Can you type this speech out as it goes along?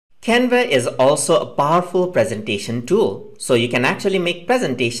Canva is also a powerful presentation tool. So you can actually make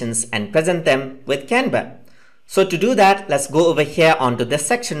presentations and present them with Canva. So to do that, let's go over here onto this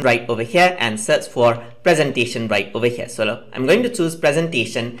section right over here and search for presentation right over here. So I'm going to choose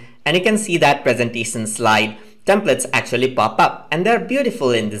presentation, and you can see that presentation slide templates actually pop up, and they're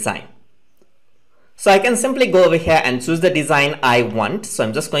beautiful in design. So I can simply go over here and choose the design I want. So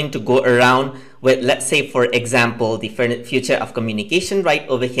I'm just going to go around with, let's say, for example, the future of communication right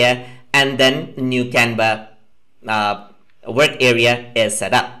over here, and then new Canva work area is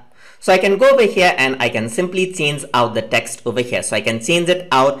set up. So I can go over here and I can simply change out the text over here. So I can change it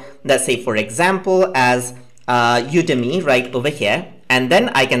out, let's say, for example, as Udemy right over here. And then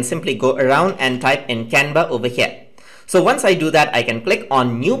I can simply go around and type in Canva over here. So once I do that, I can click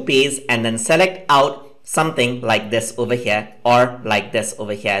on new page and then select out something like this over here or like this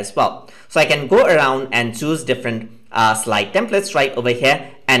over here as well. So I can go around and choose different slide templates right over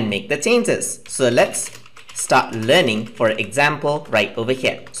here and make the changes. So let's start learning, for example, right over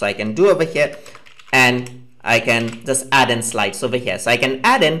here. So I can do over here and I can just add in slides over here. So I can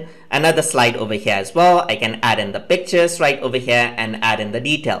add in another slide over here as well. I can add in the pictures right over here and add in the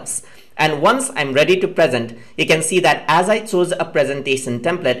details. And once I'm ready to present, you can see that as I chose a presentation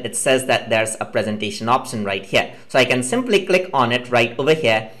template, it says that there's a presentation option right here. So I can simply click on it right over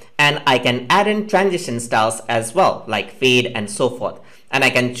here, and I can add in transition styles as well, like fade and so forth. And I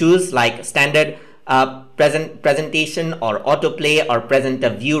can choose like standard presentation or autoplay or presenter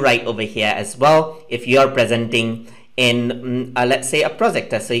view right over here as well if you are presenting in let's say a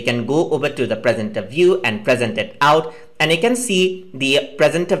projector. So you can go over to the presenter view and present it out, and you can see the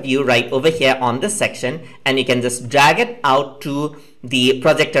presenter view right over here on this section, and you can just drag it out to the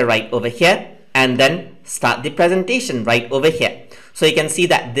projector right over here and then start the presentation right over here. So you can see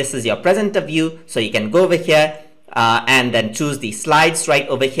that this is your presenter view. So you can go over here and then choose the slides right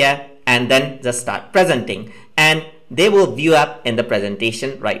over here and then just start presenting, and they will view up in the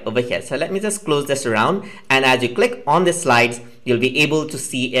presentation right over here. So let me just close this around, and as you click on the slides, you'll be able to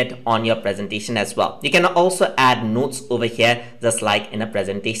see it on your presentation as well. You can also add notes over here just like in a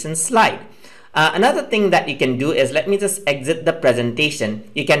presentation slide. Another thing that you can do is, let me just exit the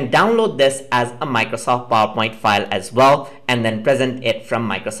presentation. You can download this as a Microsoft PowerPoint file as well and then present it from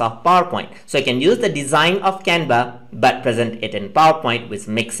Microsoft PowerPoint. So you can use the design of Canva but present it in PowerPoint, which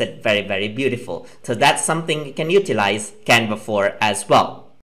makes it very, very beautiful. So that's something you can utilize Canva for as well.